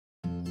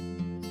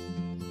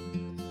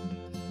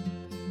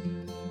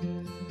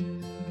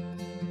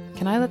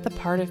can I let the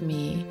part of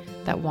me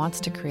that wants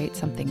to create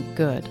something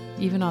good,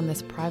 even on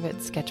this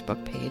private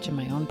sketchbook page in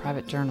my own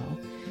private journal,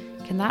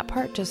 can that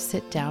part just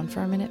sit down for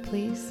a minute,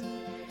 please?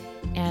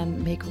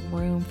 And make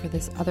room for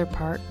this other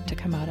part to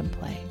come out and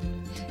play.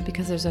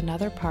 Because there's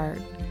another part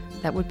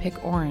that would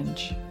pick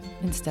orange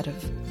instead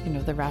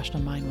of, the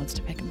rational mind wants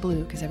to pick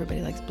blue because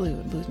everybody likes blue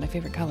and blue is my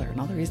favorite color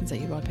and all the reasons that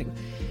you want to pick.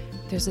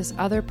 There's this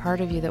other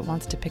part of you that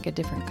wants to pick a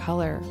different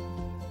color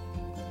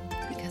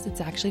because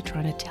it's actually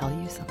trying to tell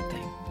you something.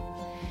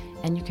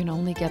 And you can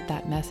only get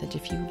that message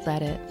if you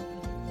let it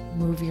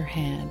move your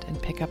hand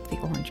and pick up the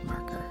orange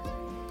marker.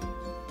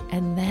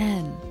 And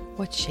then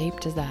what shape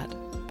does that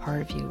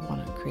part of you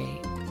want to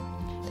create?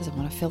 Does it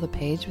want to fill the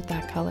page with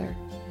that color?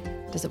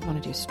 Does it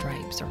want to do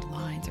stripes or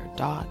lines or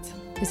dots?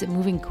 Is it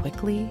moving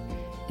quickly?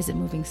 Is it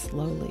moving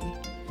slowly?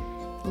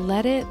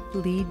 Let it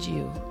lead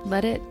you.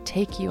 Let it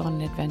take you on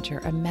an adventure.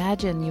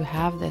 Imagine you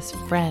have this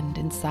friend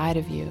inside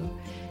of you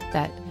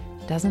that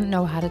doesn't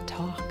know how to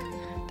talk,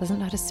 doesn't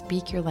know how to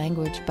speak your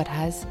language, but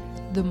has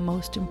the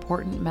most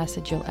important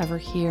message you'll ever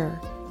hear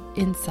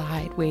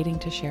inside waiting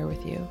to share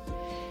with you.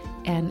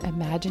 And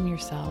imagine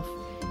yourself,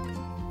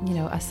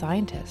 a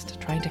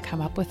scientist trying to come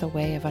up with a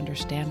way of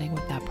understanding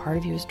what that part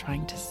of you is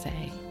trying to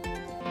say.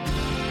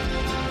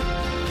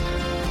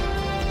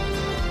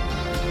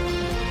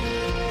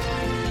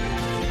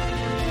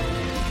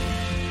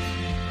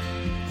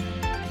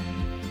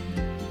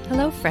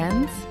 Hello,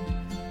 friends.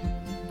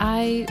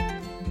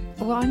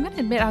 I'm going to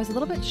admit I was a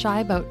little bit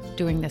shy about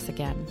doing this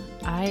again.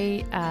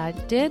 I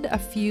did a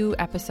few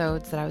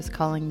episodes that I was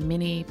calling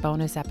mini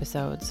bonus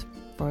episodes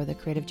for the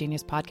Creative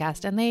Genius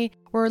podcast, and they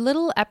were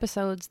little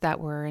episodes that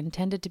were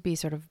intended to be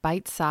sort of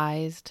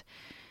bite-sized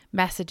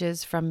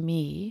messages from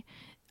me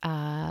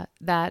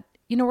that,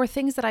 were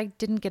things that I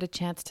didn't get a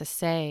chance to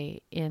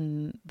say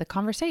in the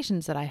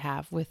conversations that I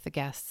have with the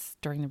guests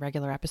during the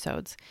regular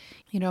episodes.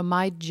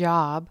 My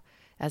job,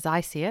 as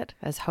I see it,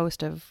 as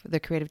host of the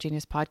Creative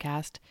Genius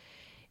podcast,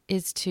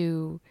 is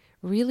to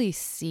really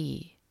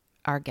see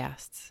our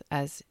guests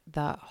as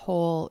the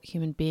whole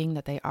human being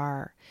that they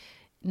are,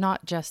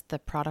 not just the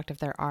product of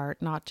their art,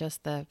 not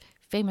just the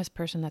famous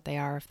person that they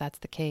are, if that's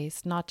the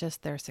case, not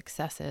just their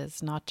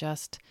successes, not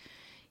just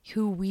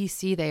who we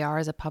see they are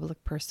as a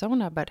public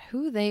persona, but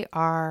who they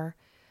are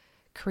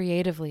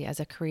creatively as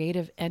a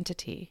creative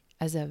entity,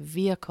 as a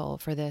vehicle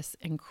for this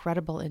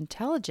incredible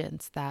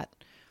intelligence that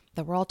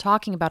we're all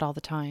talking about all the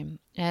time.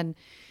 And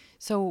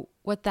so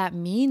what that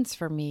means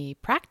for me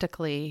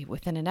practically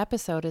within an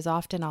episode is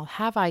often I'll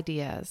have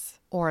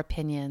ideas or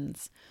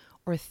opinions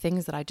or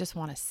things that I just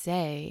want to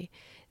say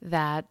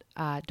that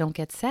don't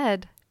get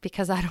said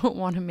because I don't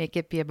want to make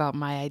it be about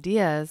my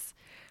ideas.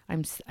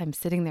 I'm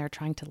sitting there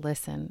trying to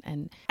listen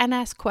and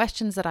ask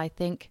questions that I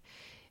think,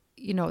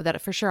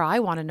 that for sure I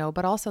want to know,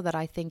 but also that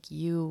I think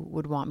you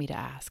would want me to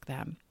ask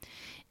them.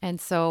 And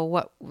so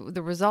what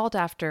the result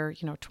after,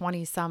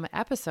 20 some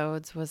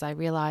episodes was I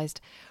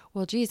realized,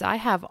 well, geez, I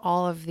have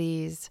all of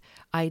these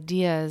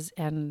ideas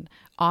and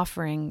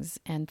offerings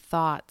and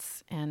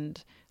thoughts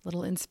and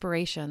little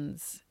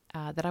inspirations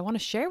that I want to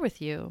share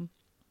with you.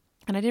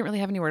 And I didn't really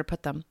have anywhere to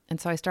put them.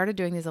 And so I started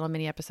doing these little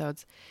mini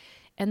episodes.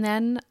 And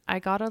then I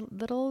got a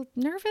little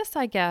nervous,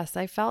 I guess.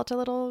 I felt a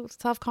little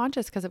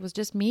self-conscious because it was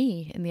just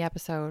me in the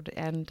episode.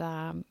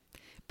 And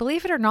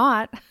believe it or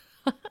not,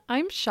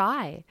 I'm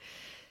shy.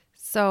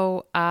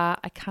 So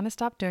I kind of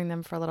stopped doing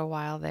them for a little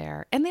while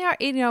there. And they are,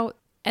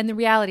 and the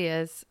reality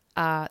is,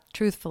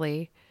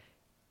 truthfully,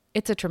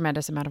 it's a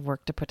tremendous amount of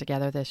work to put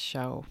together this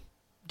show,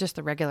 just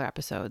the regular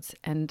episodes.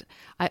 And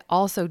I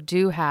also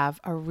do have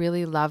a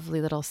really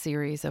lovely little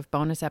series of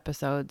bonus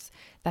episodes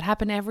that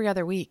happen every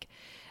other week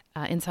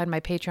inside my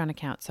Patreon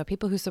account. So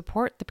people who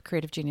support the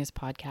Creative Genius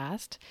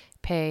podcast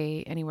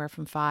pay anywhere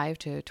from $5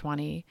 to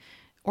 $20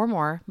 or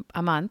more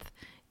a month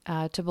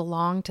to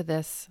belong to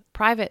this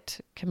private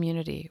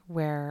community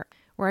where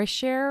I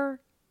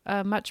share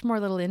a much more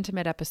little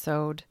intimate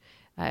episode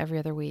every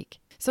other week.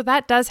 So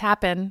that does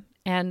happen.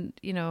 And,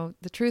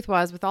 the truth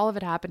was with all of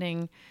it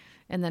happening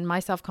and then my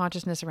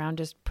self-consciousness around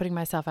just putting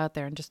myself out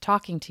there and just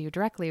talking to you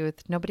directly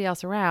with nobody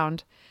else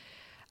around,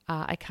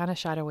 I kind of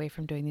shied away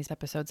from doing these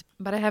episodes.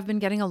 But I have been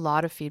getting a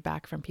lot of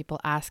feedback from people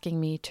asking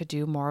me to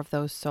do more of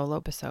those solo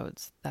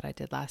episodes that I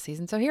did last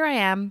season. So here I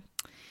am.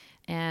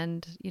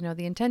 And,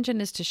 the intention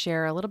is to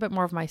share a little bit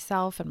more of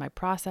myself and my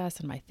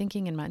process and my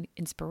thinking and my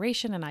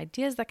inspiration and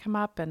ideas that come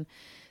up and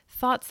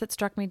thoughts that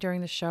struck me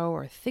during the show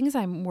or things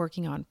I'm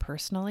working on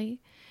personally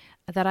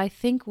that I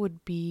think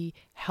would be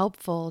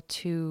helpful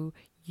to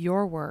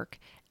your work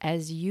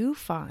as you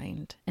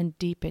find and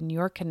deepen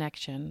your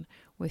connection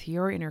with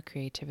your inner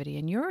creativity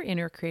and your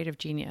inner creative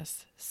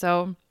genius.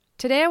 So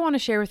today I want to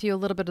share with you a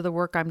little bit of the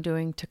work I'm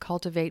doing to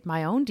cultivate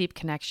my own deep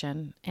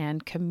connection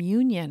and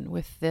communion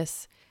with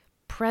this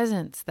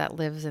presence that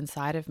lives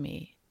inside of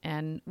me.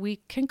 And we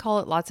can call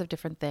it lots of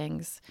different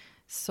things,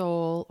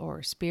 soul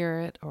or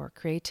spirit or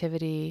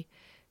creativity,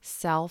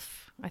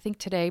 self. I think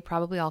today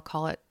probably I'll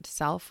call it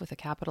self with a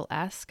capital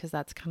S, because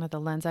that's kind of the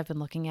lens I've been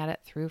looking at it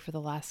through for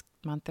the last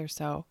month or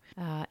so.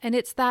 And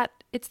it's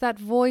that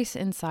voice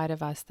inside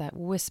of us that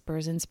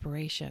whispers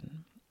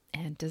inspiration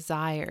and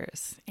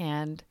desires,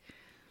 and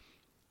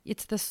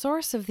it's the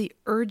source of the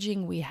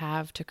urging we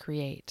have to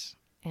create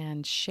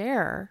and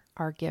share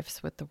our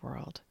gifts with the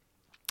world.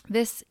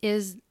 This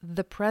is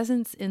the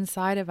presence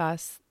inside of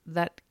us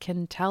that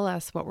can tell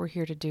us what we're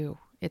here to do.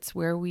 It's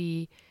where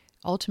we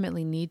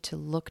ultimately need to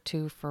look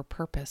to for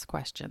purpose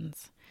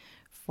questions,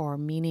 for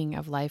meaning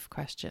of life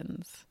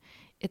questions.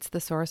 It's the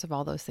source of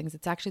all those things.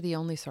 It's actually the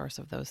only source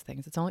of those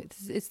things.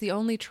 It's the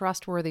only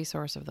trustworthy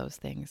source of those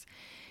things.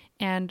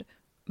 And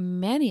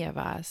many of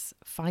us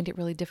find it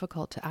really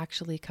difficult to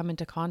actually come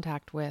into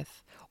contact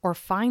with or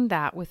find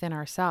that within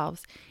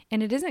ourselves.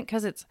 And it isn't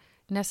because it's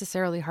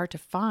necessarily hard to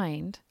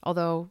find,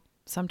 although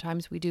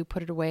sometimes we do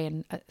put it away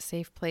in a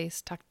safe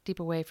place, tucked deep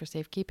away for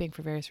safekeeping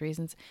for various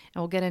reasons.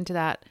 And we'll get into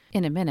that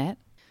in a minute.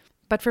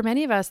 But for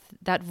many of us,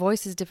 that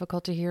voice is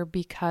difficult to hear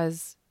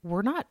because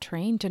we're not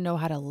trained to know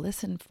how to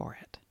listen for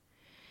it.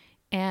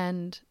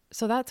 And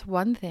so that's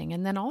one thing.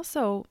 And then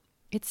also,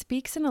 it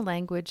speaks in a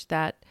language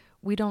that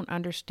we don't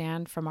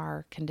understand from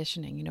our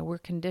conditioning. You know, we're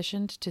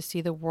conditioned to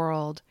see the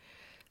world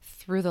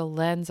through the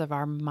lens of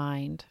our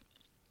mind,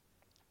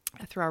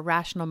 through our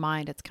rational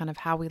mind. It's kind of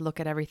how we look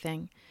at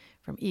everything,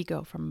 from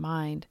ego, from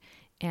mind.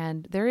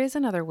 And there is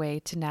another way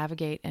to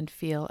navigate and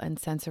feel and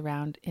sense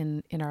around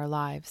in our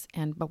lives.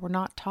 But we're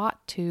not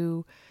taught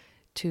to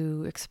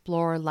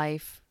explore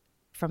life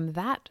from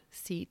that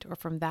seat or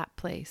from that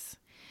place.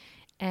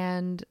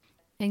 And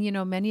you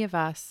know, many of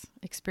us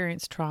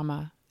experience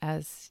trauma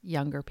as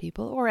younger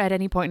people or at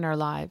any point in our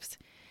lives.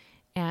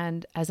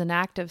 And as an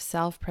act of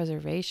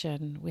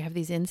self-preservation, we have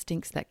these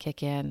instincts that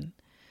kick in,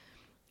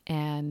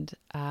 and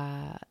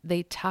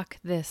they tuck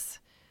this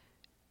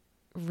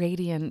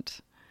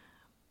radiant,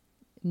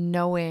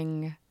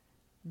 knowing,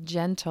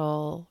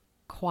 gentle,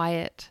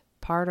 quiet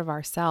part of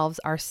ourselves,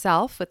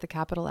 ourself with the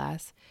capital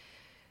S.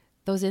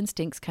 Those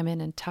instincts come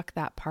in and tuck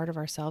that part of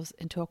ourselves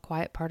into a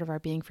quiet part of our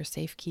being for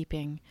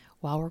safekeeping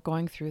while we're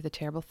going through the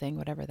terrible thing,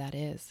 whatever that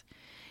is.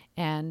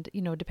 And,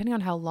 you know, depending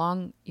on how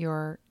long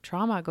your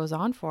trauma goes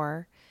on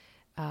for,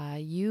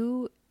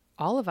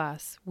 all of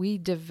us, we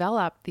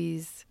develop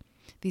these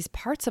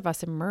parts of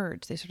us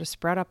emerge. They sort of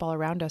spread up all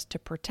around us to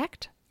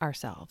protect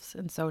ourselves.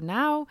 And so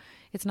now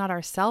it's not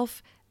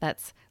ourself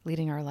that's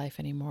leading our life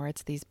anymore.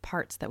 It's these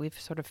parts that we've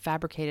sort of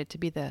fabricated to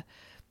be the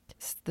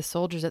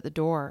soldiers at the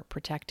door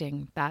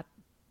protecting that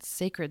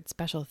sacred,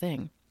 special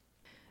thing.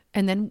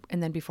 And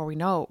then before we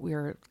know it,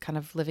 we're kind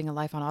of living a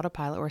life on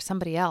autopilot, or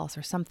somebody else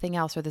or something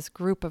else, or this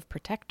group of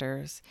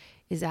protectors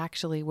is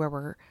actually where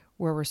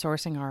we're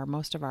sourcing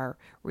most of our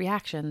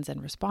reactions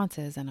and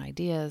responses and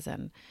ideas,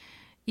 and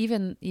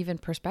even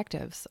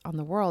perspectives on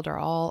the world are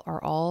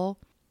all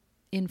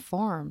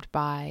informed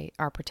by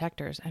our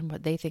protectors and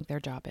what they think their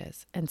job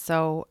is. And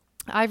so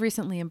I've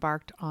recently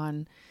embarked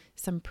on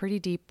some pretty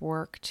deep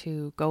work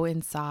to go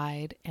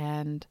inside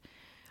and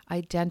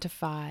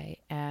identify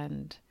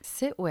and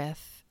sit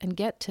with and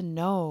get to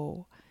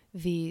know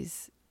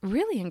these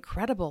really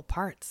incredible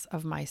parts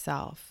of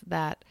myself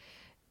that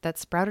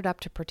sprouted up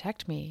to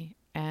protect me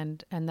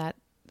and that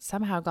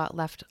somehow got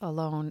left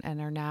alone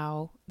and are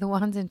now the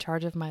ones in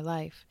charge of my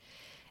life.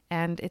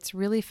 And it's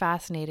really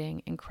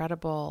fascinating,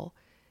 incredible,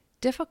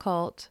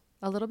 difficult,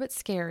 a little bit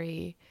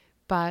scary,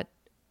 but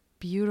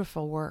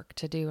beautiful work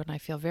to do. And I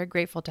feel very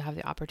grateful to have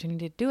the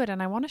opportunity to do it.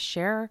 And I want to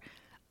share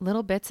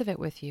little bits of it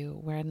with you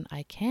when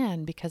I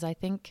can, because I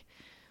think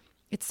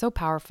it's so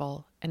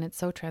powerful and it's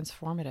so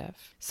transformative.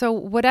 So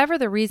whatever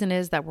the reason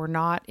is that we're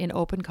not in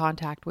open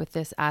contact with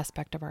this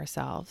aspect of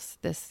ourselves,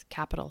 this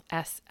capital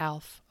S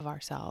self of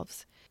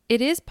ourselves,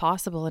 it is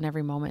possible in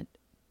every moment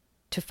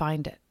to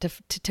find it,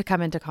 to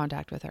come into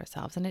contact with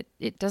ourselves. And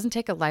it doesn't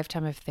take a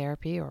lifetime of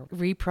therapy or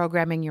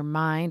reprogramming your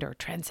mind or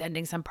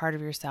transcending some part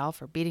of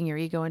yourself or beating your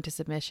ego into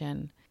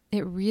submission.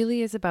 It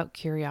really is about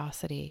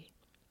curiosity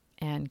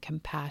and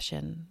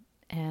compassion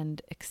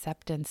and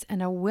acceptance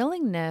and a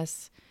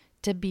willingness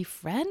to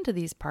befriend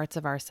these parts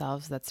of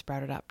ourselves that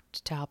sprouted up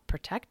to help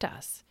protect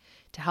us,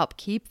 to help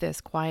keep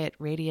this quiet,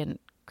 radiant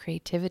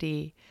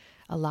creativity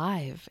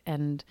alive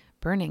and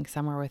burning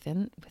somewhere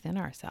within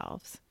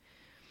ourselves.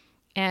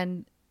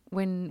 And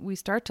when we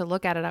start to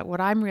look at it,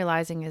 what I'm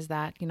realizing is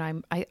that, you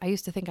know, I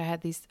used to think I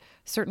had these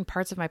certain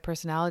parts of my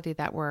personality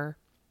that were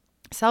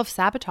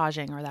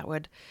self-sabotaging or that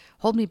would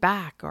hold me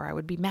back, or I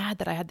would be mad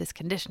that I had this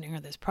conditioning or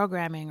this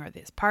programming or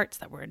these parts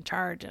that were in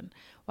charge, and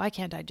why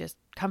can't I just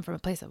come from a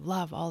place of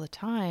love all the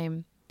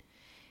time?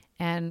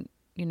 And,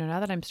 you know,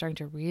 now that I'm starting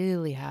to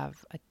really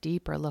have a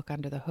deeper look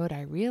under the hood,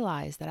 I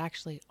realize that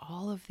actually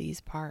all of these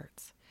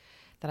parts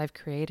that I've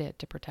created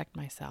to protect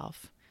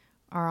myself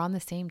are on the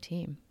same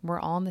team. We're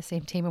all on the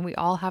same team, and we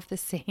all have the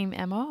same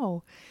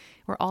MO.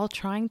 We're all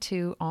trying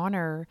to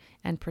honor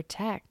and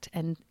protect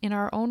and in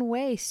our own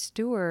way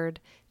steward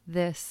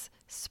this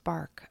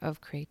spark of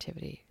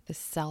creativity, this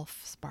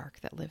self spark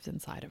that lives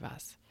inside of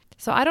us.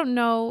 So I don't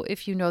know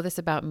if you know this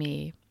about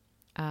me,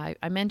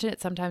 I mention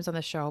it sometimes on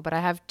the show, but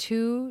I have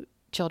two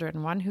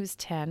children, one who's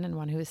 10 and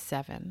one who is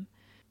 7.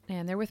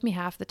 And they're with me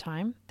half the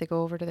time. They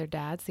go over to their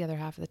dad's the other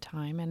half of the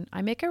time. And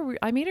I made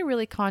a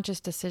really conscious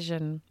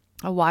decision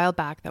a while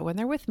back that when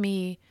they're with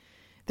me,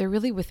 they're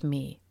really with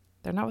me.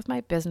 They're not with my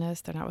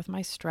business. They're not with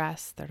my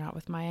stress. They're not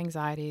with my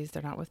anxieties.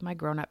 They're not with my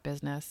grown-up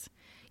business.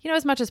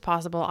 As much as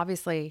possible.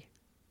 Obviously,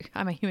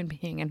 I'm a human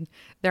being and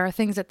there are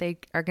things that they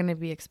are going to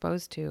be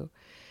exposed to.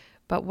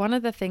 But one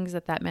of the things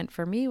that meant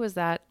for me was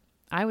that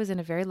I was in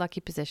a very lucky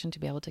position to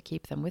be able to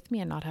keep them with me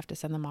and not have to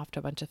send them off to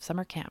a bunch of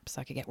summer camps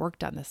so I could get work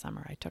done this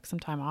summer. I took some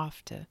time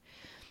off to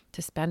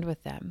spend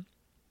with them.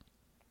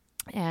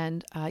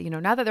 And,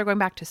 now that they're going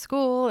back to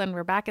school and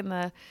we're back in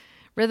the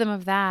rhythm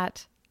of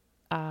that,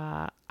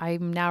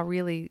 I'm now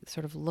really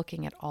sort of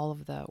looking at all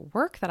of the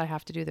work that I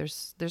have to do.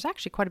 There's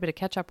actually quite a bit of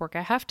catch-up work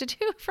I have to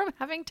do from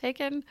having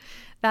taken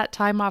that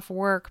time off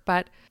work.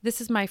 But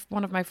this is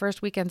one of my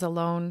first weekends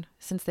alone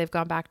since they've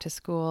gone back to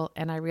school.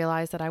 And I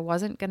realized that I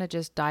wasn't going to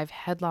just dive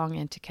headlong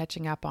into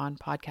catching up on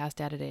podcast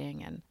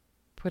editing and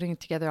putting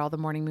together all the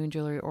Morning Moon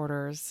jewelry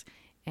orders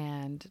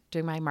and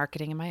doing my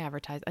marketing and my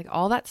advertising. Like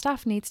all that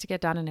stuff needs to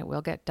get done and it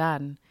will get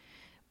done.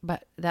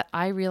 But that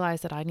I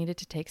realized that I needed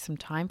to take some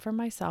time for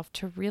myself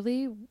to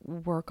really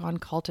work on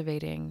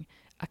cultivating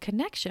a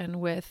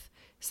connection with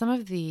some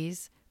of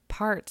these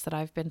parts that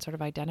I've been sort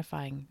of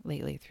identifying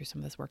lately through some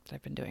of this work that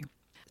I've been doing.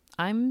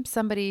 I'm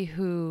somebody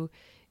who,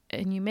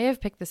 and you may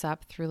have picked this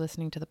up through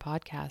listening to the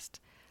podcast,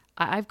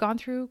 I've gone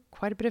through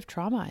quite a bit of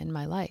trauma in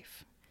my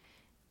life.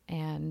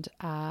 And,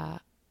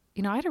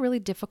 I had a really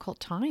difficult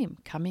time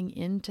coming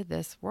into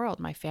this world.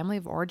 My family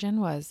of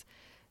origin was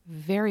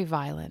very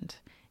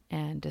violent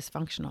and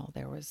dysfunctional.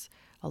 There was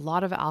a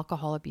lot of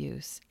alcohol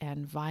abuse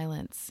and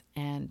violence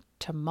and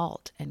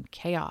tumult and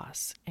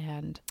chaos.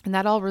 And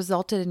that all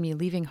resulted in me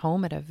leaving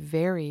home at a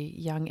very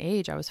young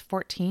age. I was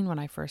 14 when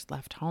I first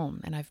left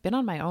home, and I've been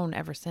on my own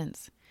ever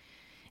since.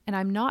 And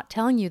I'm not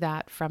telling you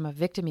that from a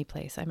victim-y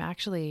place. I'm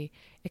actually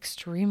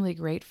extremely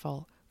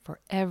grateful for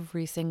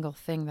every single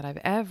thing that I've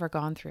ever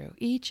gone through.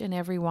 Each and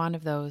every one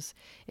of those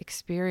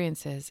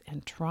experiences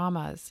and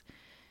traumas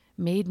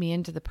made me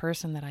into the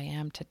person that I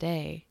am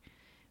today.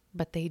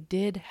 But they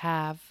did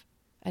have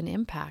an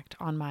impact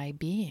on my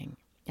being.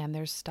 And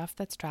there's stuff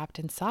that's trapped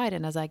inside.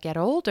 And as I get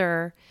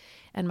older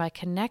and my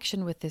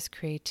connection with this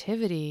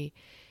creativity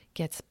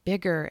gets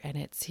bigger and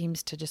it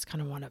seems to just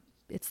kind of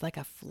it's like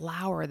a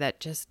flower that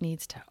just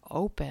needs to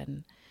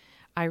open,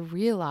 I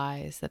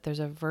realize that there's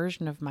a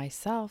version of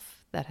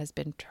myself that has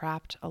been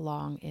trapped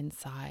along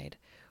inside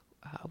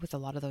with a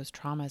lot of those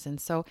traumas. And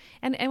so,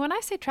 and when I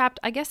say trapped,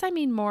 I guess I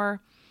mean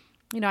more,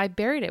 I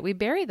buried it. We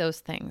bury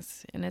those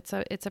things, and it's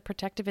a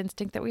protective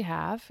instinct that we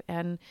have.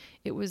 And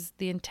it was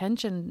the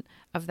intention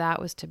of that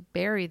was to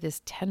bury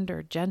this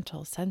tender,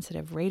 gentle,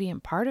 sensitive,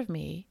 radiant part of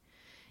me.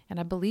 And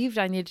I believed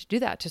I needed to do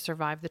that to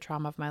survive the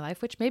trauma of my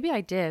life, which maybe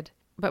I did.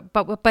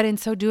 But in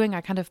so doing, I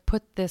kind of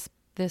put this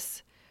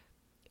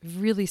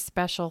really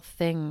special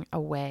thing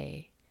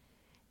away.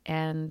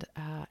 And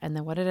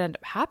then what ended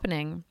up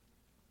happening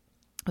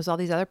was all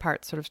these other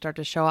parts sort of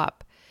started to show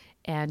up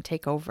and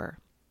take over.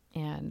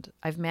 And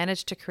I've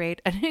managed to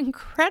create an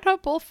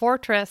incredible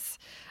fortress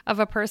of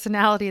a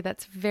personality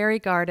that's very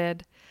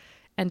guarded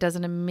and does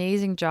an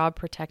amazing job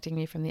protecting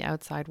me from the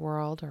outside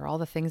world or all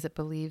the things it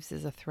believes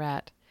is a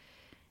threat.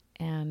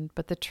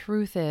 But the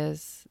truth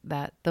is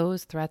that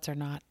those threats are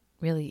not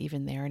really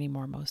even there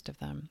anymore, most of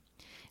them.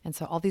 And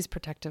so all these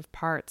protective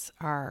parts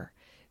are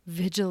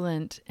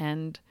vigilant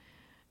and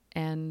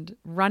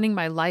running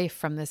my life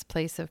from this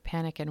place of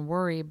panic and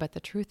worry. But the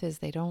truth is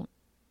they don't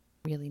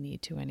really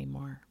need to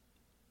anymore.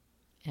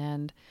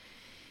 And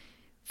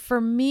for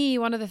me,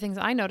 one of the things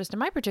I noticed in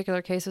my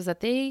particular case was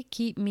that they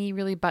keep me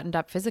really buttoned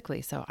up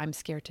physically. So I'm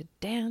scared to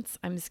dance.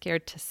 I'm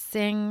scared to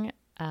sing.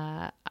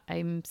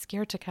 I'm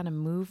scared to kind of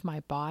move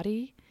my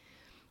body.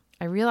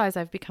 I realize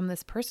I've become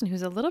this person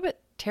who's a little bit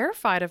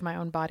terrified of my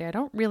own body. I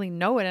don't really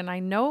know it. And I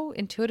know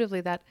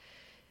intuitively that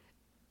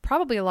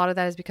probably a lot of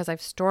that is because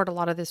I've stored a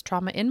lot of this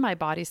trauma in my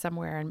body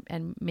somewhere.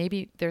 And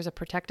maybe there's a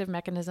protective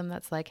mechanism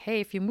that's like, hey,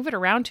 if you move it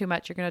around too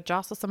much, you're going to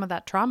jostle some of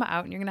that trauma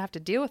out and you're going to have to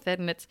deal with it.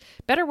 And it's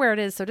better where it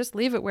is. So just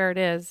leave it where it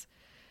is.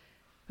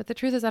 But the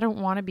truth is, I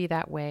don't want to be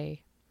that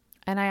way.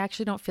 And I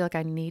actually don't feel like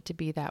I need to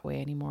be that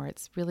way anymore.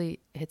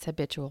 It's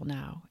habitual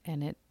now.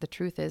 And the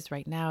truth is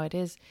right now, it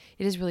is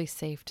really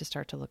safe to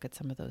start to look at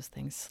some of those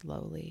things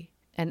slowly.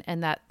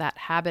 And that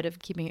habit of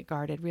keeping it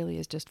guarded really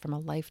is just from a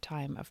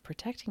lifetime of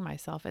protecting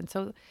myself. And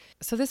so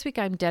this week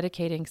I'm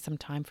dedicating some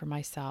time for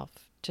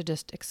myself to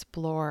just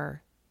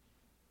explore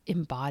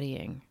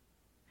embodying.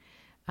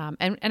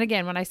 And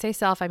again, when I say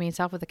self, I mean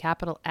self with a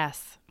capital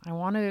S. I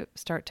want to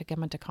start to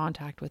come into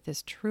contact with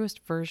this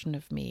truest version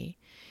of me.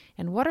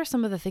 And what are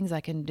some of the things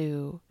I can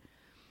do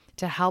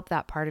to help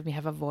that part of me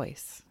have a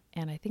voice?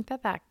 And I think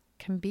that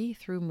can be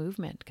through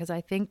movement, because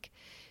I think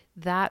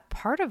that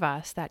part of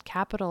us, that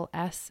capital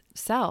S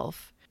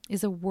self,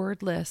 is a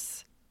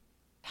wordless,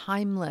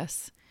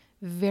 timeless,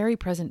 very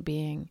present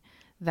being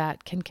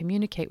that can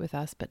communicate with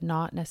us, but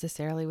not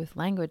necessarily with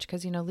language.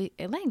 Because,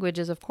 language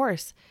is, of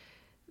course,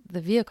 the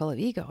vehicle of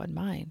ego and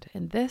mind.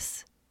 And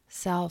this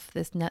self,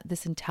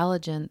 this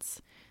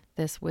intelligence,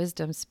 this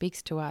wisdom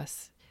speaks to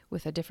us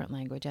with a different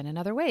language and in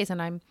other ways.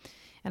 And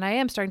I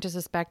am starting to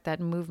suspect that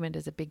movement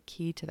is a big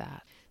key to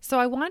that. So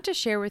I want to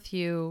share with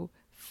you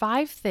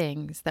 5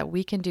 things that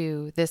we can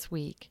do this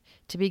week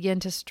to begin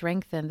to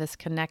strengthen this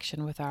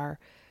connection with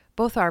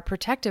both our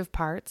protective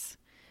parts,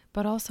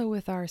 but also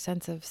with our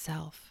sense of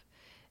self,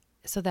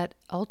 so that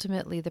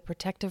ultimately the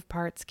protective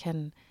parts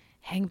can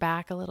hang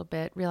back a little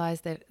bit,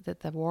 realize that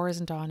the war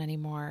isn't on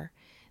anymore,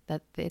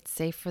 that it's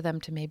safe for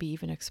them to maybe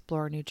even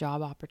explore a new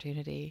job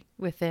opportunity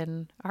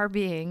within our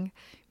being.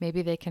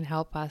 Maybe they can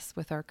help us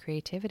with our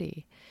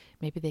creativity.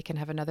 Maybe they can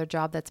have another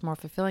job that's more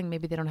fulfilling.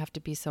 Maybe they don't have to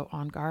be so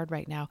on guard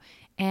right now.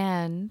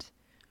 And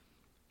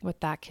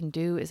what that can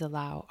do is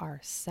allow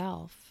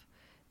ourself,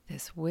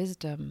 this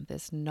wisdom,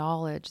 this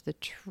knowledge, the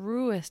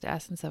truest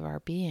essence of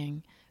our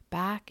being,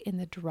 back in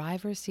the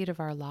driver's seat of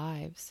our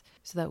lives,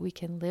 so that we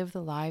can live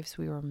the lives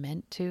we were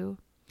meant to.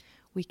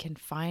 We can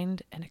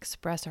find and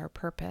express our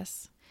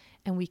purpose,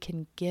 and we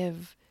can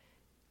give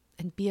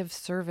and be of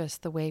service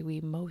the way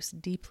we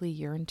most deeply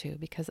yearn to,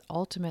 because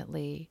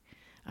ultimately,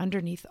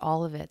 underneath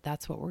all of it,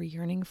 that's what we're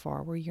yearning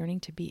for. We're yearning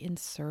to be in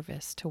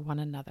service to one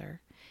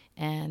another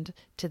and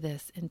to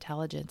this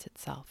intelligence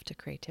itself, to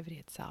creativity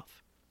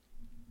itself.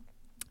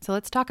 So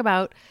let's talk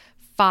about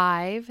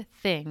 5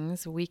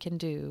 things we can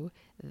do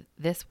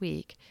this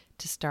week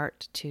to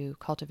start to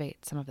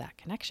cultivate some of that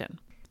connection.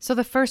 So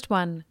the first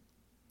one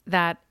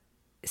that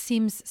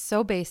seems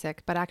so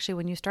basic, but actually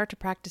when you start to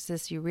practice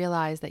this, you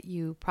realize that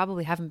you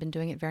probably haven't been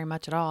doing it very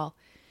much at all.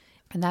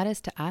 And that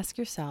is to ask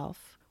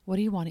yourself, what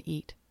do you want to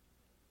eat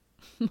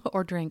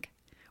or drink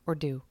or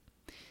do?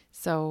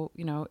 So,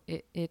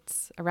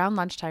 it's around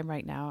lunchtime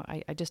right now.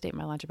 I just ate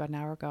my lunch about an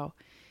hour ago,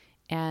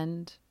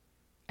 and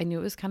I knew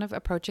it was kind of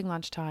approaching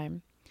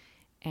lunchtime,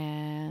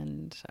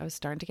 and I was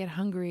starting to get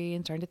hungry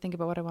and starting to think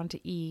about what I wanted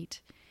to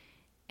eat.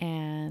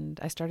 And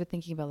I started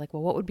thinking about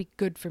what would be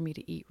good for me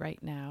to eat right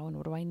now? And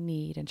what do I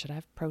need? And should I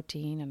have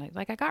protein? And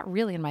I got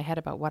really in my head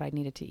about what I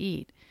needed to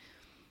eat.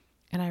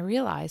 And I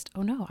realized,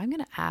 oh no, I'm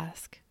going to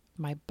ask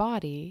my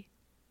body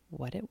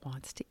what it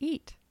wants to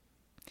eat.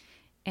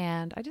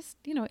 And I just,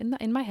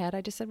 in my head,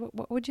 I just said,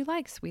 what would you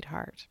like,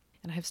 sweetheart?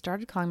 And I've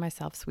started calling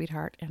myself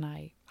sweetheart, and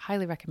I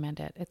highly recommend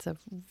it. It's a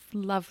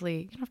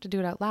lovely, you don't have to do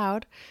it out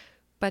loud,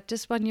 but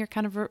just when you're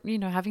kind of,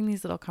 having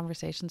these little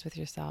conversations with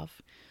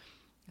yourself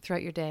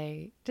throughout your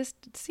day,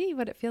 just see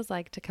what it feels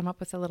like to come up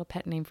with a little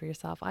pet name for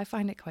yourself. I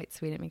find it quite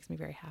sweet. It makes me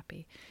very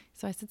happy.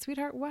 So I said,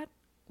 sweetheart, what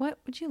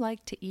would you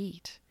like to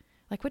eat?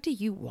 What do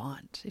you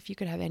want? If you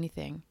could have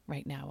anything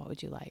right now, what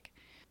would you like?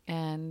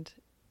 And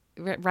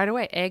right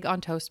away, egg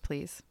on toast,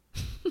 please.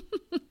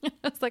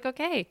 I was like,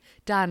 okay,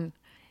 done.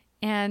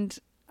 And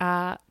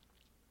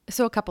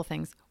so a couple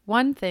things.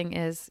 One thing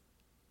is,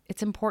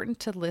 it's important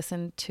to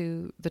listen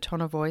to the tone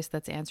of voice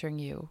that's answering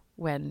you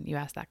when you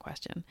ask that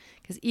question,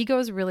 because ego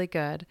is really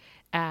good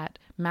at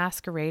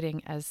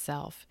masquerading as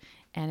self,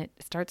 and it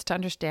starts to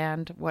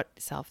understand what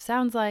self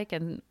sounds like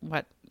and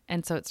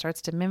so it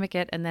starts to mimic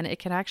it, and then it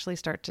can actually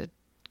start to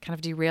kind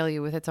of derail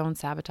you with its own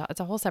sabotage. It's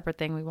a whole separate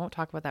thing. We won't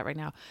talk about that right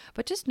now,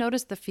 but just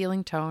notice the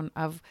feeling tone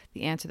of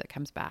the answer that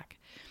comes back.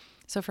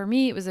 So for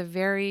me, it was a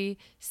very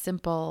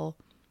simple.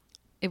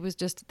 It was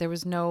just, there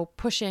was no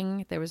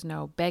pushing, there was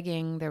no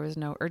begging, there was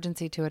no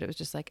urgency to it. It was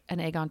just like, an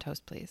egg on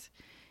toast, please.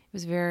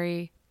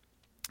 It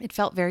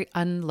felt very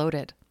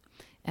unloaded.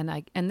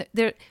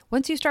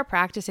 Once you start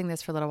practicing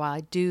this for a little while,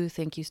 I do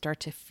think you start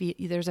to feel,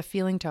 there's a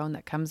feeling tone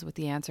that comes with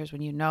the answers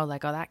when oh,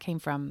 that came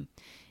from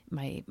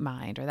my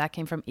mind, or that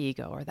came from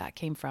ego, or that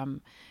came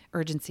from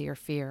urgency or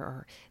fear,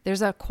 or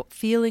there's a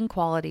feeling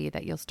quality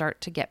that you'll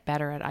start to get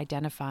better at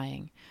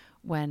identifying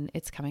when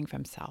it's coming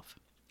from self.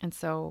 And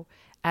so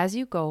as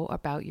you go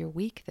about your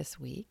week this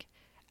week,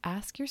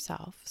 ask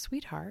yourself,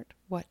 sweetheart,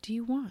 what do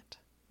you want?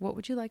 What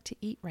would you like to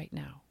eat right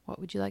now? What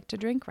would you like to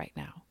drink right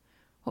now?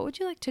 What would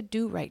you like to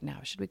do right now?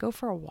 Should we go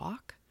for a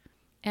walk?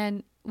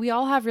 And we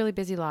all have really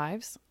busy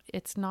lives.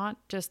 It's not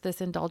just this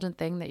indulgent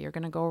thing that you're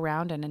going to go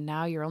around and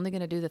now you're only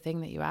going to do the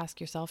thing that you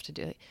ask yourself to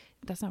do.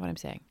 That's not what I'm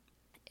saying.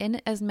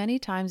 And as many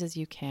times as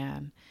you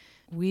can,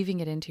 weaving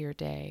it into your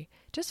day,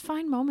 just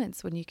find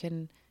moments when you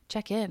can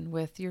check in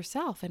with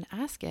yourself and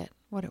ask it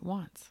what it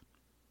wants.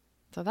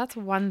 So that's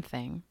one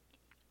thing.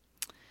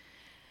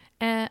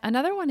 And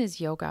another one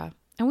is yoga.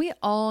 And we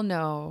all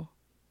know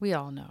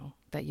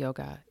that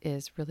yoga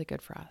is really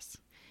good for us.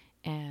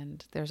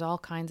 And there's all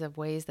kinds of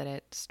ways that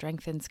it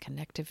strengthens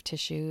connective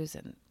tissues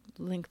and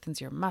lengthens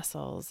your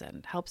muscles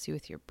and helps you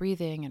with your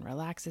breathing and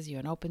relaxes you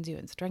and opens you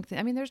and strengthens.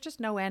 I mean, there's just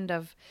no end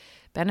of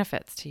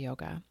benefits to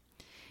yoga.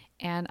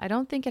 And I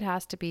don't think it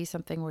has to be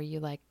something where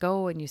you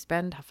go and you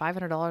spend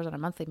 $500 on a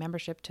monthly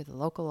membership to the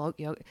local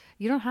yoga.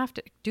 You don't have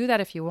to do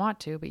that if you want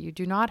to, but you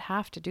do not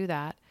have to do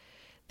that.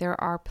 There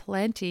are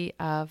plenty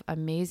of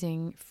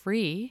amazing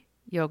free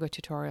yoga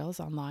tutorials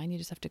online. You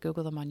just have to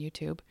Google them on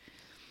YouTube.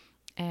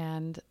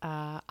 And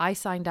I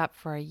signed up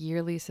for a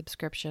yearly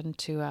subscription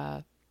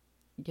to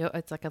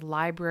it's like a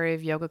library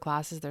of yoga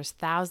classes. There's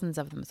thousands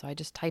of them. So I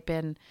just type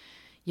in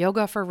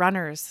yoga for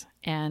runners,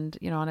 and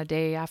on a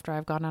day after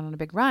I've gone on a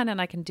big run, and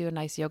I can do a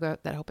nice yoga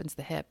that opens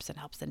the hips and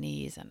helps the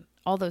knees and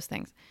all those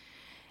things.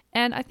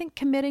 And I think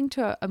committing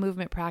to a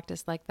movement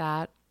practice like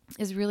that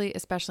is really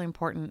especially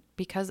important,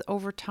 because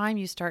over time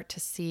you start to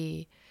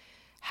see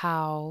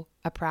how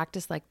a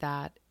practice like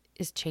that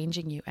is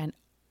changing you and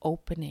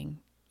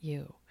opening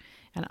you.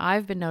 And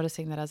I've been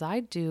noticing that as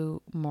I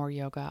do more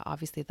yoga,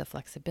 obviously the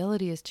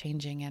flexibility is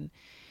changing, and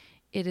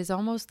it is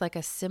almost like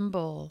a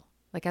symbol.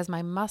 Like as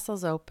my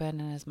muscles open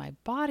and as my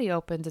body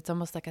opens, it's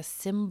almost like a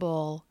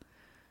symbol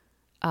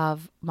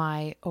of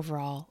my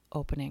overall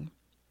opening.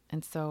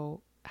 And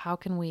so how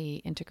can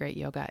we integrate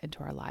yoga into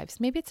our lives?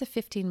 Maybe it's a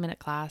 15-minute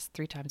class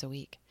 3 times a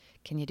week.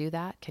 Can you do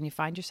that? Can you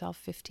find yourself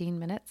 15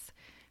 minutes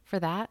for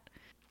that?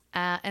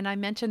 And I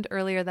mentioned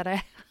earlier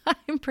that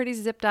I'm pretty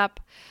zipped up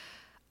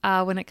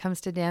when it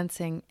comes to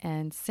dancing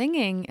and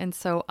singing. And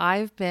so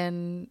I've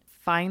been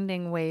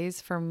finding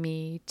ways for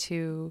me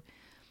to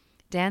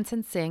dance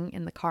and sing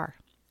in the car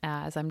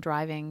as I'm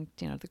driving,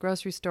 to the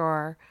grocery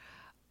store.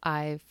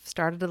 I've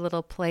started a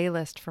little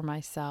playlist for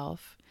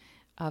myself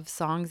of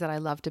songs that I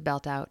love to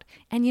belt out.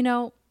 And,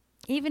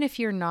 even if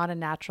you're not a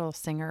natural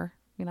singer,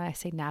 I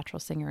say natural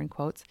singer in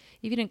quotes,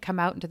 if you didn't come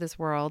out into this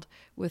world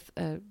with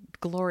a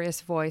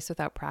glorious voice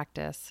without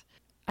practice,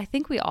 I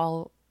think we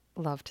all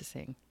love to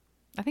sing.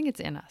 I think it's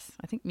in us.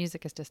 I think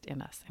music is just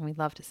in us, and we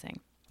love to sing.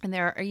 And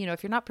there are,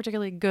 if you're not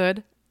particularly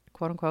good,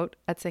 quote unquote,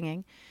 at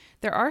singing,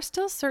 there are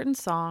still certain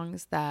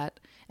songs that,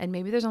 and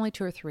maybe there's only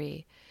 2 or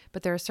 3,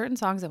 but there are certain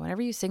songs that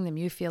whenever you sing them,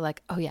 you feel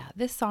like, oh yeah,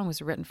 this song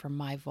was written for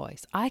my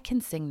voice. I can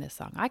sing this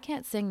song. I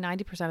can't sing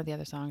 90% of the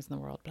other songs in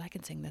the world, but I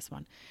can sing this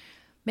one.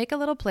 Make a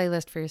little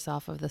playlist for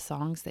yourself of the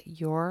songs that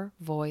your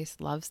voice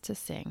loves to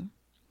sing.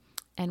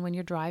 And when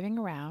you're driving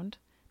around,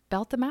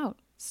 belt them out.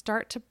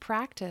 Start to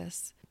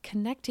practice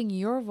connecting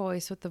your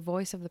voice with the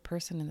voice of the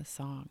person in the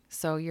song.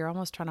 So you're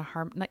almost trying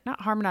to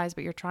not harmonize,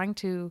 but you're trying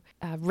to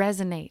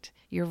resonate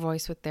your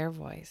voice with their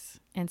voice,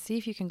 and see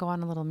if you can go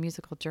on a little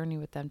musical journey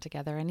with them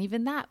together. And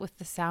even that with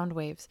the sound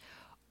waves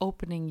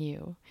opening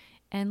you,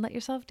 and let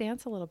yourself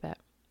dance a little bit.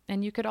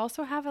 And you could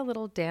also have a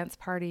little dance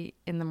party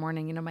in the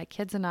morning. My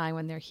kids and I,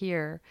 when they're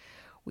here,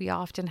 we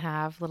often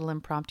have little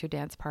impromptu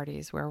dance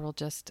parties where we'll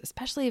just,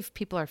 especially if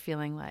people are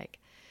feeling like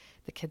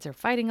the kids are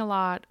fighting a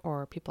lot,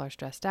 or people are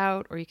stressed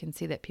out, or you can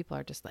see that people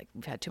are just like,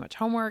 we've had too much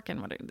homework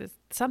and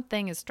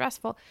something is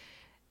stressful.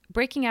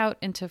 Breaking out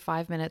into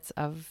 5 minutes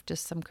of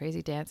just some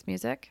crazy dance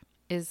music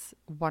is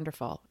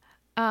wonderful.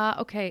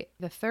 Okay,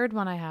 the third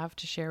one I have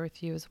to share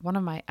with you is one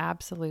of my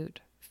absolute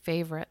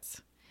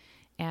favorites.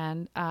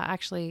 And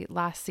actually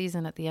last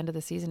season, at the end of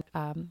the season,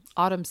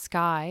 Autumn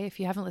Sky, if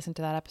you haven't listened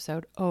to that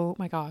episode, oh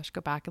my gosh, go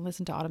back and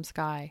listen to Autumn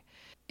Sky.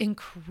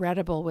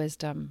 Incredible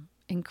wisdom,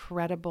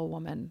 incredible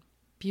woman.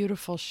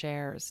 Beautiful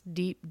shares,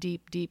 deep,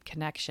 deep, deep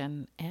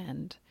connection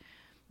and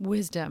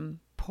wisdom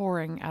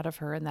pouring out of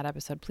her in that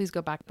episode. Please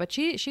go back. But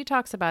she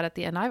talks about at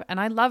the end, and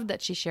I love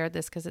that she shared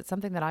this because it's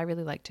something that I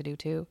really like to do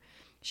too.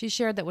 She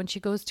shared that when she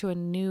goes to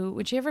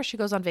whenever she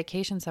goes on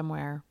vacation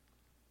somewhere,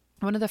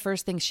 one of the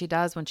first things she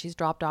does when she's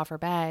dropped off her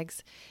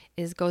bags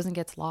is goes and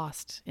gets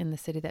lost in the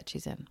city that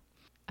she's in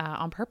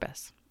on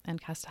purpose, and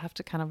has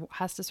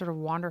to sort of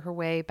wander her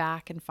way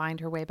back and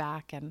find her way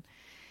back.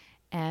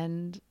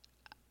 And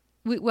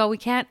we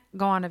can't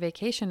go on a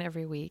vacation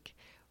every week.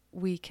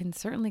 We can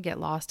certainly get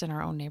lost in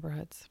our own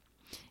neighborhoods.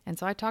 And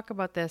so I talk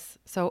about this.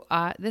 So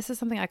this is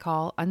something I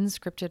call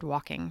unscripted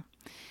walking.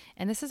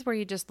 And this is where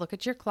you just look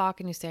at your clock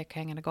and you say, okay,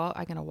 I'm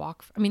going to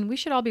walk. We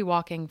should all be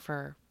walking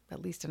for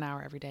at least an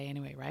hour every day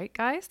anyway, right,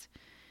 guys?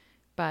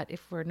 But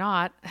if we're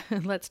not,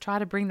 let's try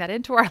to bring that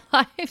into our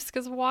lives,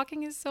 because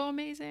walking is so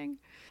amazing.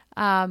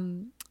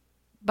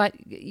 But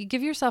you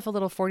give yourself a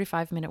little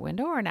 45-minute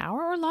window, or an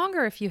hour or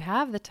longer if you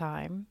have the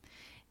time,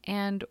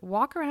 and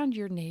walk around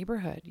your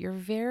neighborhood, your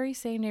very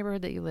same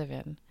neighborhood that you live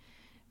in.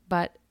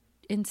 But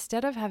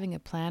instead of having a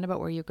plan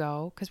about where you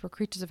go, because we're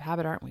creatures of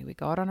habit, aren't we? We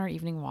go out on our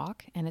evening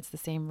walk and it's the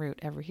same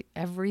route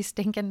every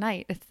stinking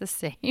night. It's the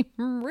same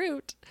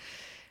route,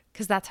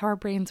 because that's how our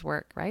brains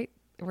work, right?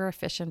 We're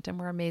efficient and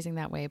we're amazing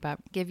that way.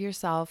 But give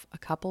yourself a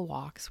couple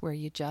walks where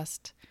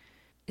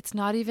it's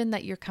not even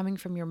that you're coming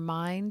from your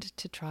mind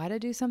to try to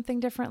do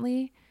something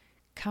differently.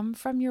 Come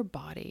from your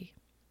body.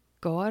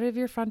 Go out of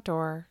your front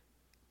door.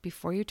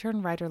 Before you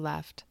turn right or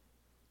left,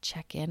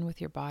 check in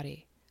with your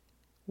body.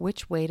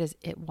 Which way does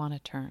it want to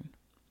turn?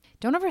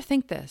 Don't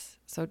overthink this.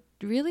 So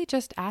really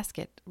just ask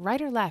it,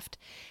 right or left.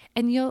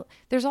 And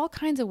there's all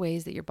kinds of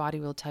ways that your body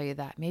will tell you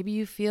that. Maybe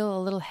you feel a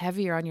little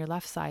heavier on your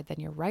left side than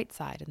your right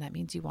side, and that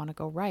means you want to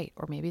go right.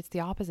 Or maybe it's the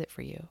opposite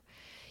for you.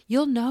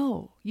 You'll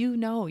know,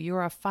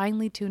 you're a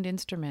finely tuned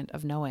instrument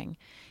of knowing.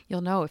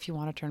 You'll know if you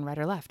want to turn right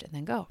or left, and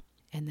then go.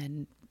 And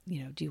then,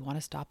 do you want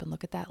to stop and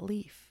look at that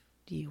leaf?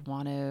 Do you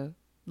want to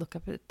look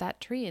up at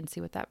that tree and see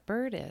what that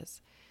bird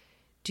is?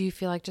 Do you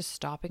feel like just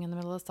stopping in the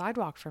middle of the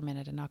sidewalk for a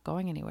minute and not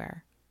going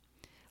anywhere?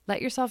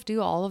 let yourself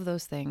do all of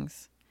those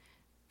things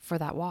for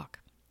that walk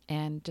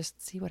and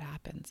just see what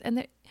happens.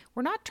 And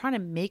we're not trying to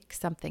make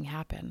something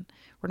happen.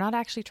 We're not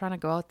actually trying to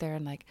go out there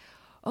and like,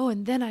 oh,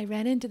 and then I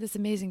ran into this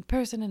amazing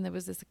person and there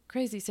was this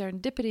crazy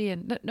serendipity.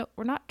 And no,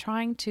 we're not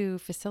trying to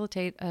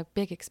facilitate a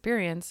big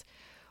experience.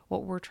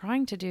 What we're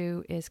trying to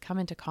do is come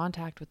into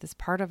contact with this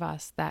part of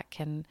us that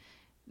can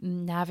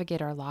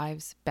navigate our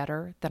lives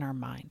better than our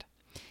mind.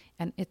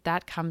 And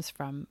that comes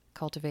from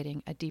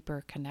cultivating a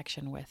deeper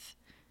connection with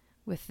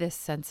this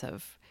sense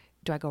of,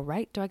 do I go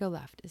right? Do I go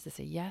left? Is this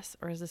a yes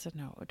or is this a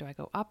no? Or do I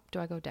go up? Do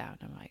I go down?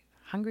 Am I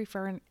hungry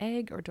for an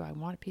egg or do I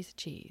want a piece of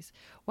cheese?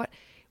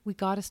 We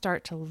got to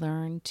start to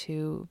learn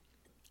to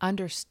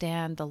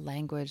understand the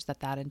language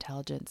that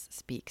intelligence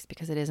speaks,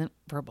 because it isn't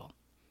verbal.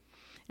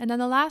 And then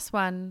the last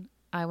one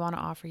I want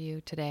to offer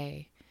you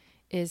today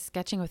is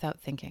sketching without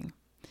thinking.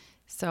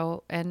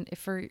 So, and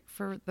if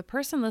for the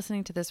person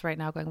listening to this right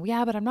now going, well,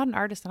 yeah, but I'm not an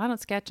artist and I don't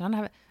sketch and I don't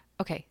have it.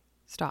 Okay,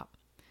 stop.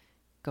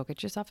 Go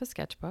get yourself a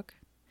sketchbook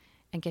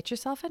and get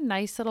yourself a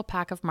nice little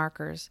pack of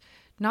markers,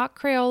 not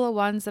Crayola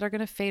ones that are going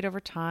to fade over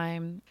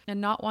time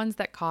and not ones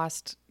that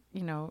cost,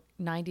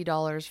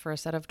 $90 for a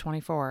set of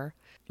 24,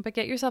 but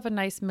get yourself a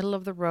nice middle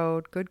of the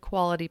road, good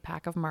quality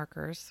pack of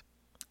markers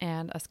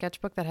and a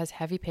sketchbook that has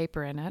heavy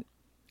paper in it.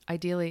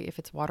 Ideally, if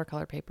it's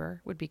watercolor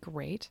paper, would be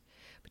great.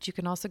 But you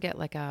can also get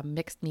like a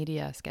mixed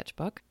media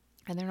sketchbook,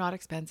 and they're not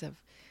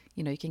expensive.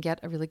 You can get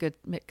a really good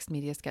mixed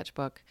media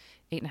sketchbook,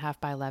 8.5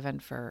 by 11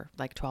 for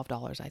like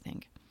 $12, I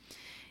think.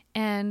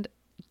 And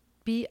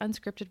be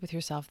unscripted with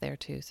yourself there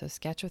too. So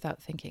sketch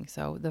without thinking.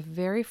 So the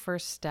very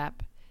first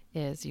step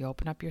is you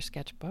open up your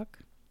sketchbook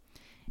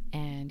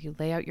and you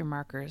lay out your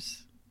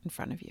markers in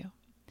front of you.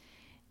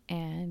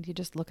 And you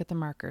just look at the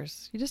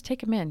markers. You just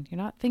take them in.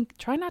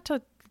 Try not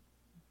to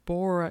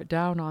bore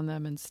down on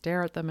them and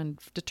stare at them and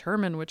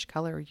determine which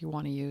color you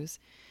want to use.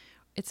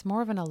 It's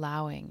more of an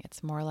allowing.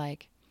 It's more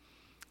like,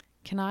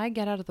 can I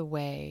get out of the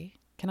way?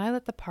 Can I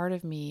let the part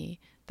of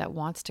me that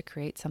wants to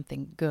create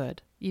something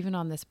good, even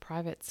on this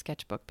private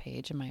sketchbook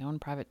page in my own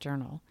private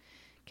journal,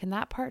 can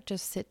that part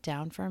just sit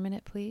down for a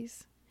minute,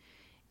 please?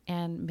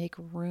 And make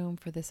room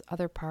for this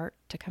other part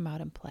to come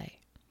out and play.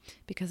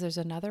 Because there's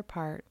another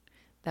part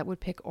that would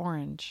pick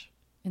orange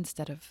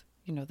instead of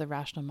the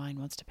rational mind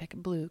wants to pick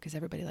blue because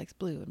everybody likes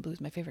blue and blue is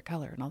my favorite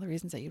color and all the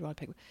reasons that you'd want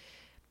to pick.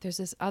 There's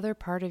this other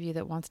part of you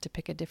that wants to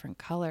pick a different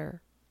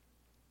color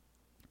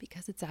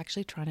because it's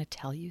actually trying to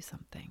tell you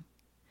something.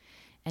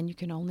 And you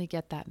can only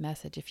get that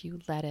message if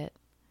you let it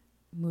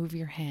move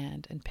your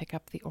hand and pick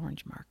up the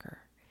orange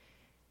marker.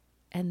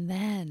 And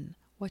then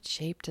what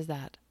shape does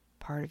that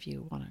part of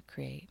you want to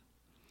create?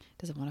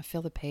 Does it want to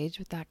fill the page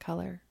with that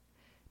color?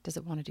 Does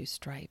it want to do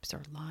stripes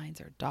or lines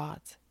or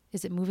dots?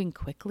 Is it moving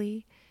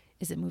quickly?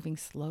 Is it moving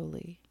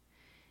slowly?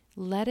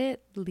 Let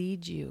it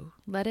lead you.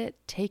 Let it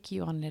take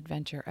you on an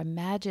adventure.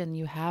 Imagine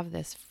you have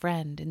this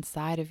friend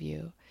inside of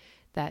you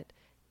that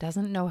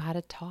doesn't know how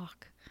to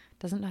talk,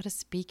 doesn't know how to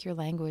speak your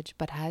language,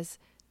 but has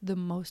the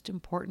most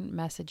important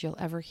message you'll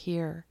ever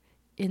hear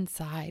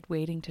inside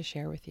waiting to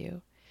share with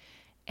you.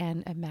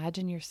 And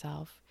imagine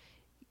yourself,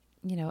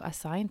 a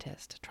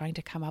scientist trying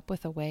to come up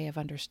with a way of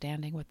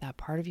understanding what that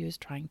part of you is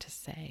trying to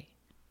say.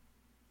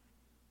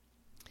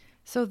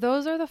 So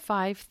those are the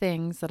 5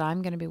 things that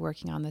I'm going to be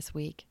working on this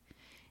week.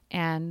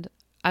 And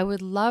I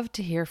would love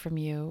to hear from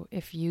you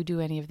if you do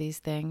any of these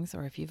things,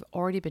 or if you've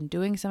already been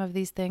doing some of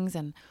these things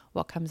and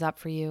what comes up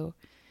for you.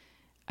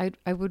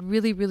 I would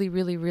really, really,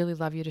 really, really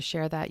love you to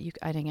share that.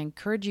 I'd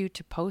encourage you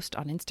to post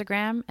on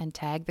Instagram and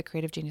tag the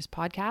Creative Genius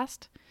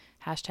Podcast,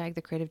 hashtag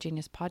the Creative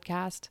Genius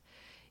Podcast.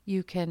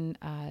 You can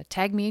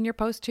tag me in your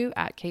post too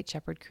at Kate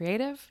Shepherd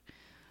Creative.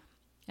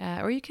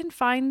 Or you can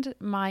find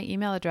my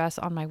email address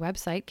on my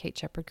website,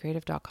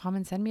 kateshepherdcreative.com,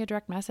 and send me a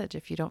direct message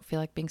if you don't feel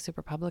like being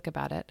super public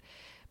about it.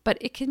 But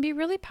it can be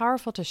really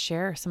powerful to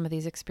share some of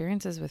these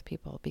experiences with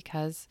people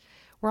because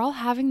we're all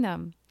having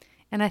them.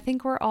 And I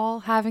think we're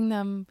all having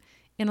them,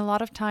 in a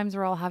lot of times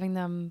we're all having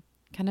them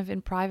kind of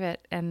in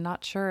private and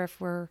not sure if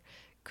we're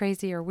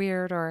crazy or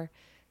weird,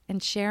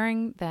 and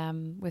sharing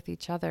them with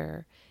each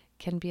other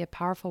can be a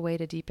powerful way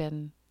to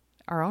deepen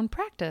our own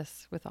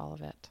practice with all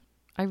of it.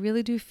 I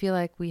really do feel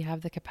like we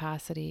have the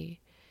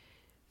capacity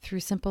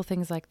through simple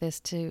things like this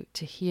to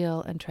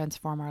heal and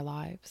transform our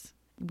lives.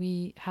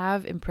 We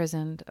have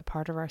imprisoned a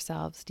part of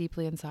ourselves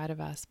deeply inside of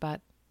us,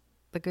 but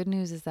the good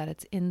news is that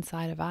it's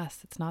inside of us.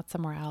 It's not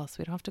somewhere else.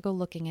 We don't have to go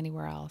looking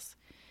anywhere else.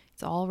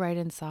 It's all right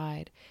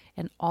inside.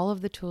 And all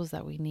of the tools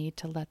that we need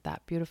to let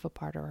that beautiful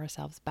part of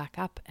ourselves back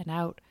up and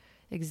out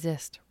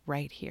exist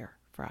right here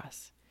for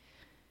us.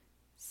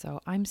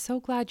 So I'm so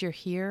glad you're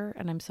here,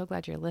 and I'm so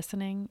glad you're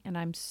listening, and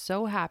I'm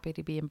so happy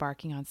to be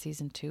embarking on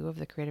season 2 of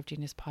the Creative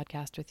Genius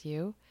Podcast with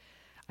you.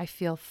 I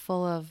feel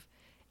full of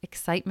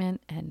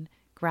excitement and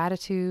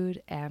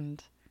gratitude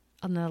and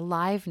an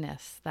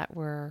aliveness that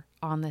we're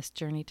on this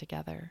journey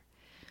together.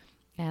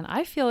 And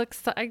I feel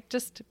excited.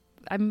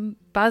 I'm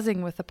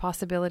buzzing with the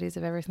possibilities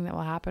of everything that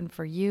will happen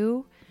for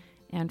you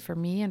and for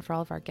me and for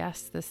all of our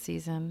guests this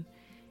season.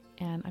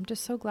 And I'm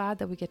just so glad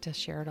that we get to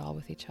share it all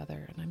with each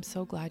other. And I'm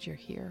so glad you're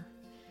here.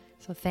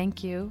 So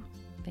thank you,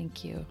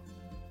 thank you,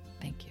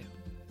 thank you.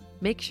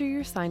 Make sure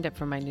you're signed up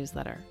for my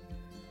newsletter.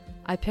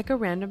 I pick a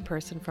random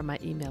person from my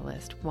email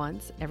list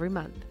once every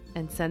month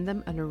and send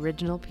them an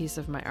original piece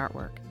of my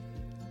artwork.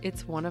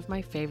 It's one of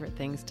my favorite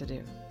things to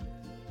do.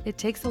 It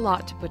takes a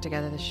lot to put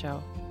together the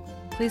show.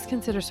 Please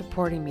consider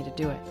supporting me to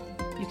do it.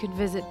 You can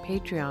visit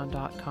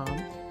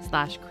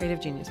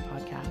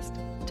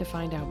patreon.com/creativegeniuspodcast to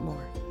find out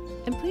more.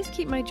 And please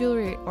keep my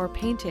jewelry or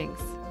paintings,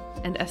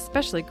 and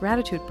especially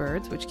gratitude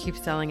birds, which keep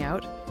selling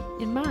out,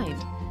 in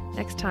mind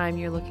next time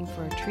you're looking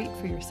for a treat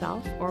for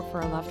yourself or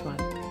for a loved one.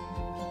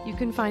 You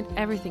can find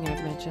everything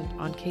I've mentioned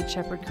on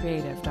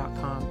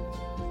kateshepardcreative.com.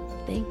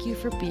 Thank you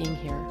for being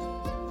here,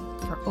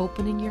 for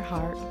opening your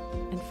heart,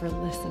 and for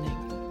listening.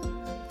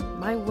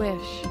 My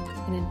wish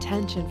and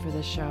intention for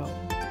this show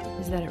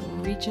is that it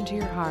reach into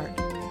your heart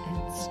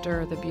and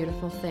stir the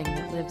beautiful thing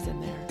that lives in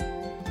there.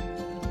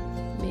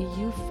 May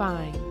you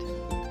find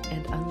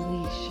and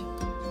unleash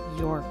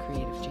your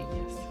creative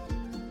genius.